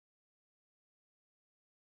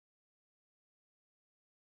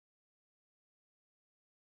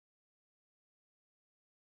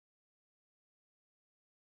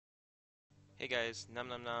Hey guys, Num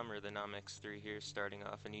Num Num or the NumX3 here, starting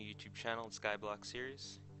off a new YouTube channel, Skyblock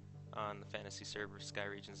series, on the fantasy server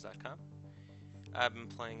Skyregions.com. I've been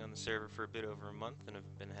playing on the server for a bit over a month and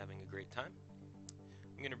have been having a great time.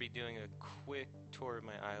 I'm going to be doing a quick tour of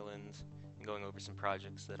my island and going over some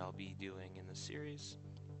projects that I'll be doing in the series.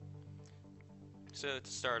 So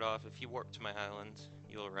to start off, if you warp to my island,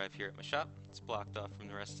 you'll arrive here at my shop. It's blocked off from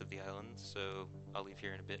the rest of the island, so I'll leave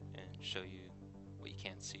here in a bit and show you what you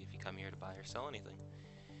can't see if you come here to buy or sell anything.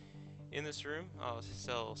 In this room, I'll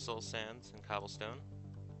sell soul sands and cobblestone.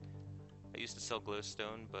 I used to sell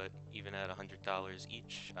glowstone, but even at $100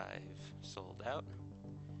 each, I've sold out.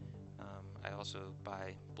 I also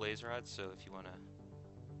buy blaze rods, so if you want to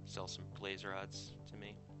sell some blaze rods to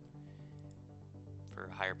me for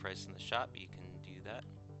a higher price in the shop, you can do that.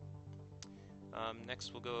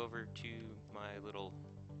 Next, we'll go over to my little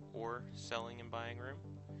ore selling and buying room.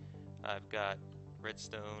 I've got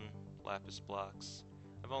redstone, lapis blocks.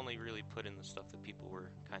 I've only really put in the stuff that people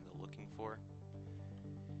were kind of looking for.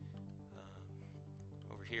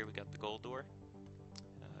 Over here we got the gold ore.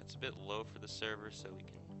 It's a bit low for the server, so we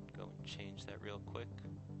can go and change that real quick.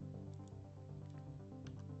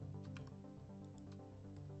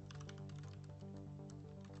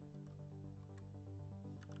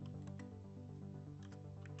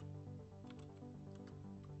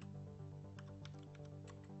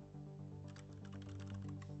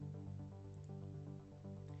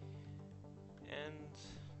 And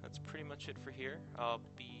that's pretty much it for here. I'll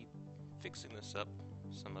be fixing this up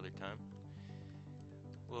some other time.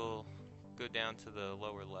 We'll go down to the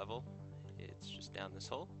lower level. It's just down this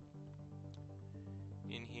hole.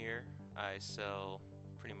 In here I sell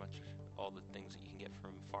pretty much all the things that you can get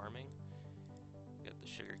from farming. We got the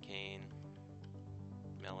sugar cane,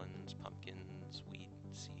 melons, pumpkins, wheat,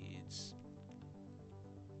 seeds.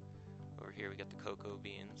 Over here we got the cocoa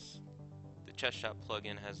beans. The chest shop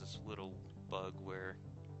plugin has this little bug where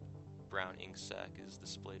brown ink sac is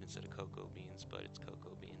displayed instead of cocoa beans, but it's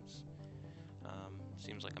cocoa beans.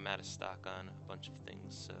 Seems like I'm out of stock on a bunch of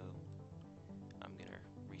things, so I'm gonna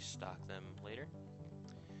restock them later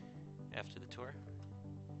after the tour.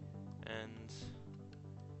 And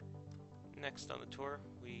next on the tour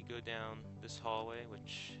we go down this hallway,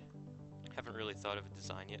 which I haven't really thought of a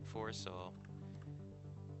design yet for, so I'll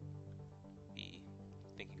be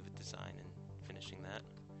thinking of a design and finishing that,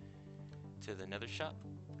 to the nether shop.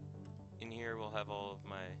 In here we'll have all of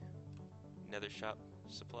my nether shop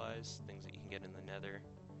supplies, things that you can get in the nether.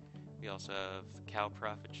 We also have the cow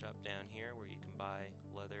profit shop down here where you can buy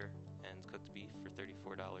leather and cooked beef for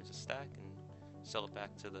 $34 a stack and sell it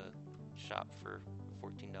back to the shop for a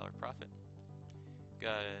 $14 profit.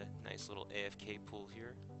 Got a nice little AFK pool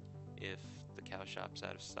here if the cow shop's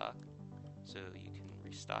out of stock, so you can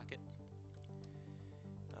restock it.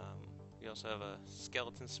 We also have a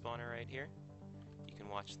skeleton spawner right here. You can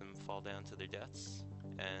watch them fall down to their deaths,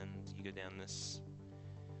 and you go down this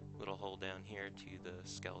little hole down here to the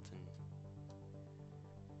skeleton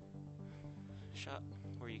shop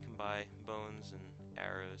where you can buy bones and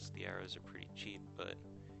arrows. The arrows are pretty cheap, but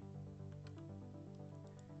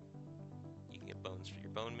you can get bones for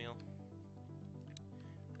your bone meal.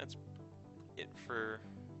 That's it for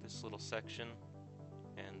this little section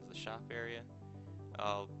and the shop area.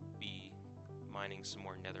 I'll be mining some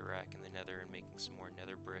more netherrack in the nether and making some more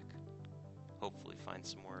nether brick. Hopefully find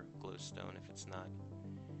some more glowstone if it's not,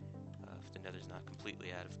 if the nether's not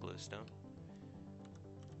completely out of glowstone.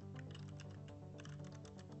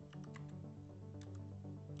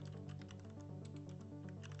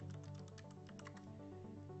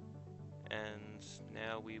 And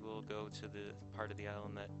now we will go to the part of the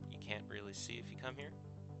island that you can't really see if you come here.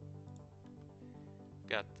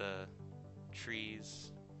 Got the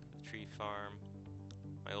trees, the tree farm,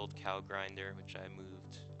 my old cow grinder, which I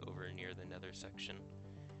moved over near the nether section.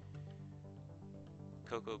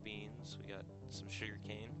 Cocoa beans, we got some sugar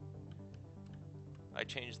cane. I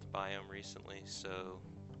changed the biome recently, so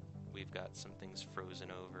we've got some things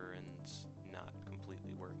frozen over and not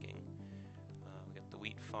completely working. We got the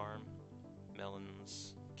wheat farm,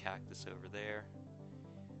 melons, cactus over there.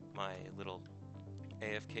 My little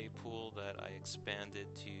AFK pool that I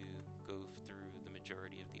expanded to go through the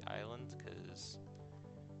majority of the island because,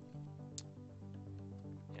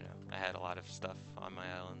 you know, I had a lot of stuff on my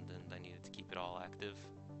island and I needed to keep it all active.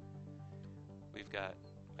 We've got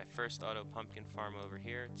my first auto pumpkin farm over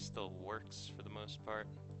here. It still works for the most part.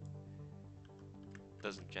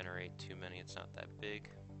 Doesn't generate too many, it's not that big.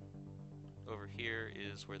 Over here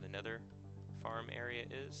is where the nether farm area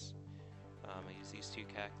is. I use these two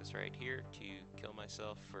cactus right here to kill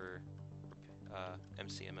myself for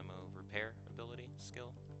MCMMO repair ability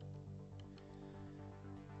skill.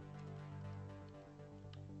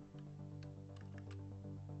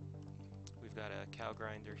 we've got a cow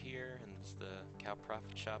grinder here, and it's the cow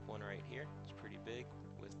profit shop one right here. It's pretty big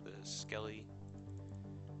with the skelly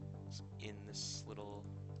in this little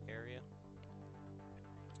area.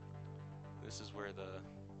 This is where the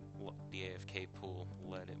AFK pool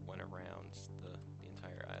led. It went around the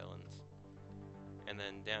entire island. And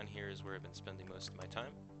then down here is where I've been spending most of my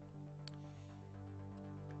time.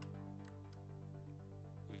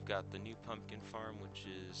 We've got the new pumpkin farm, which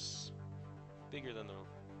is bigger than the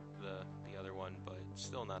other one, but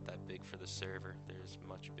still not that big for the server. There's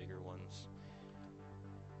much bigger ones.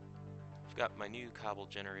 I've got my new cobble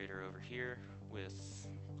generator over here with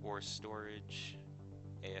ore storage,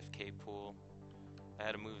 AFK pool. I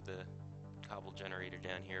had to move the cobble generator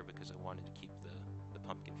down here because I wanted to keep the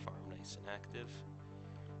pumpkin farm nice and active.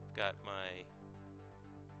 I've got my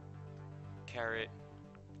carrot,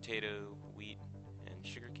 potato, wheat, and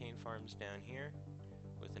sugarcane farms down here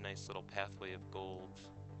with a nice little pathway of gold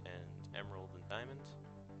and emerald and diamond.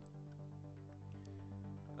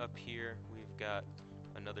 Up here we've got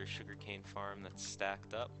another sugarcane farm that's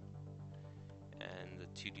stacked up, and the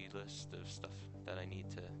to-do list of stuff that I need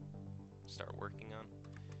to start working on.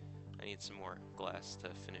 I need some more glass to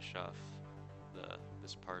finish off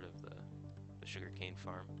this part of the sugarcane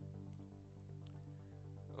farm.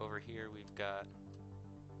 Over here we've got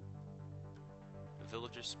the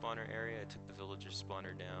villager spawner area. I took the villager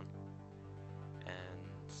spawner down,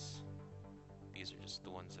 and these are just the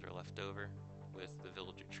ones that are left over, with the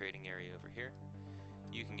villager trading area over here.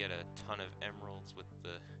 You can get a ton of emeralds with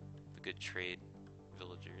the good trade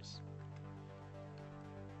villagers.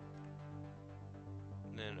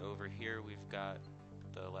 And then over here we've got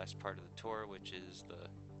the last part of the tour, which is the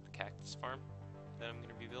cactus farm that I'm going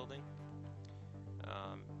to be building.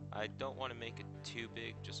 I don't want to make it too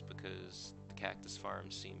big just because the cactus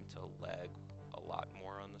farms seem to lag a lot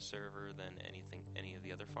more on the server than any of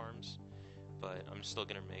the other farms, but I'm still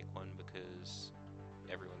going to make one because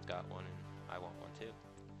everyone's got one and I want one too.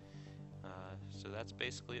 So that's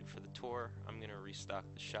basically it for the tour. I'm going to restock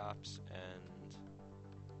the shops and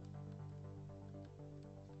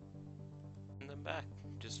I'm back.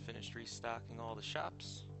 Just finished restocking all the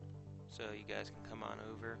shops, so you guys can come on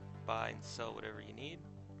over, buy and sell whatever you need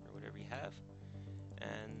or whatever you have,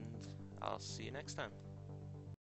 and I'll see you next time.